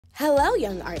Hello,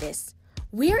 young artists.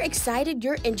 We're excited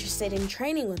you're interested in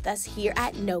training with us here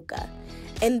at NOCCA.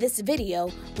 In this video,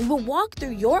 we will walk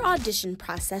through your audition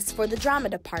process for the drama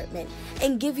department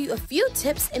and give you a few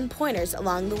tips and pointers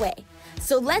along the way.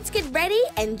 So let's get ready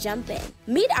and jump in.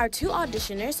 Meet our two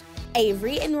auditioners,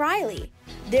 Avery and Riley.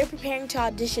 They're preparing to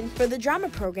audition for the drama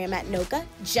program at NOCCA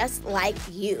just like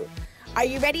you. Are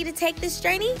you ready to take this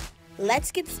journey?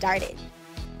 Let's get started.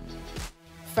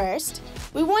 First,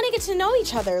 we want to get to know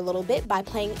each other a little bit by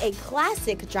playing a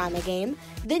classic drama game,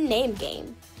 the name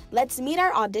game. Let's meet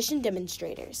our audition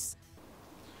demonstrators.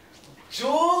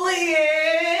 Julian!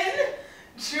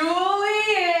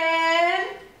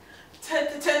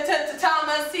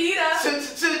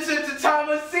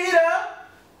 Thomasita!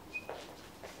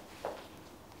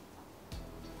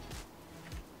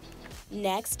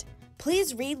 Next,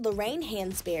 please read Lorraine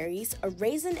Hansberry's A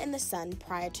Raisin in the Sun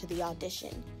prior to the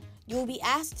audition. You will be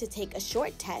asked to take a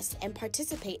short test and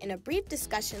participate in a brief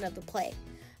discussion of the play.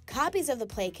 Copies of the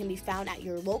play can be found at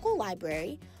your local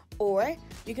library, or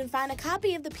you can find a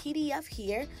copy of the PDF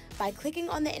here by clicking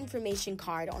on the information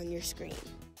card on your screen.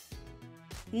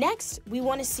 Next, we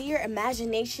want to see your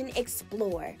imagination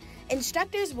explore.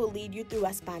 Instructors will lead you through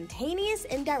a spontaneous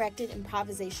and directed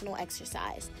improvisational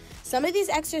exercise. Some of these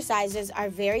exercises are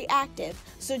very active,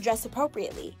 so dress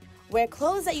appropriately. Wear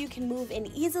clothes that you can move in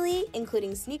easily,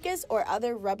 including sneakers or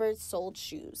other rubber-soled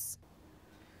shoes.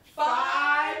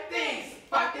 Five things.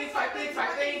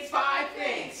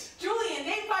 Julian,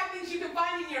 name 5 things you can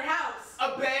find in your house.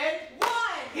 A bed. 1,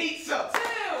 Pizza. 2,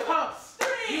 Cups.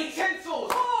 3,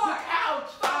 Utensils. 4, The couch.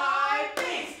 5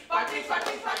 things.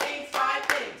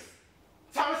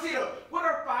 Thomasita, what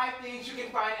are 5 things you can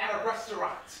find at a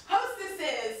restaurant?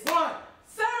 Hostesses. 1,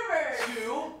 Servers.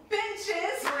 2,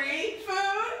 Benches. 3, Food.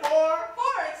 4,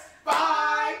 Forks.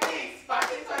 5 things.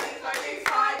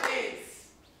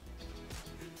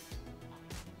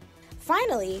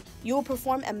 Finally, you will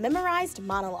perform a memorized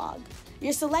monologue.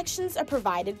 Your selections are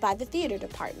provided by the theater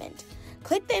department.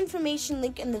 Click the information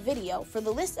link in the video for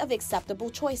the list of acceptable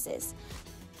choices.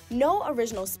 No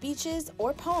original speeches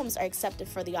or poems are accepted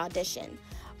for the audition.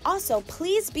 Also,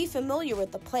 please be familiar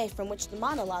with the play from which the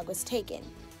monologue was taken.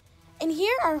 And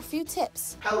here are a few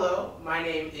tips. Hello, my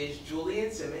name is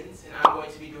Julian Simmons, and I'm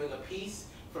going to be doing a piece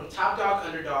from Top Dog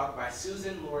Underdog by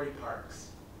Susan Laurie Parks.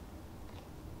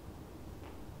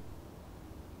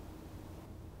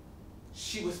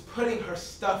 She was putting her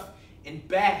stuff in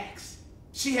bags.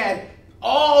 She had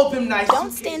all them nice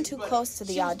Don't suitcases, stand too close to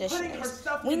the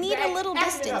auditioners. We need a little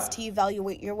distance to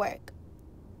evaluate your work.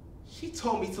 She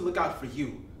told me to look out for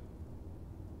you.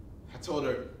 I told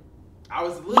her I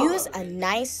was a little... Use a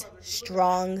nice,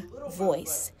 strong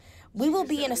voice. We will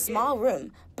be in a small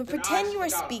room, but pretend you are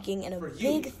speaking in a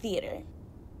big theater.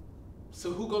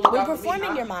 So who gonna look When out for me,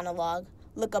 performing huh? your monologue,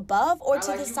 look above or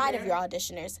to the side of your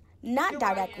auditioners, not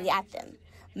directly at them.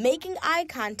 Making eye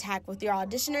contact with your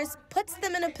auditioners puts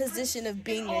them in a position of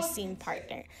being your scene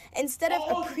partner, instead of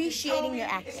appreciating your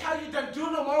acting. It's how you don't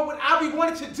do no more what I be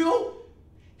wanting to do?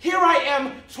 Here I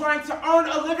am trying to earn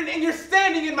a living and you're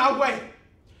standing in my way.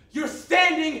 You're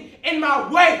standing in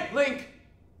my way, Link.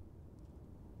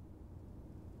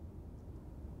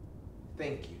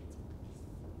 Thank you.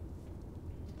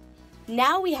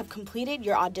 Now we have completed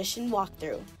your audition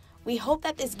walkthrough. We hope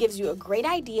that this gives you a great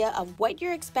idea of what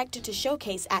you're expected to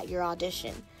showcase at your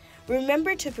audition.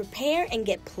 Remember to prepare and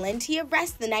get plenty of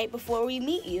rest the night before we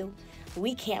meet you.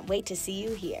 We can't wait to see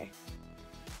you here.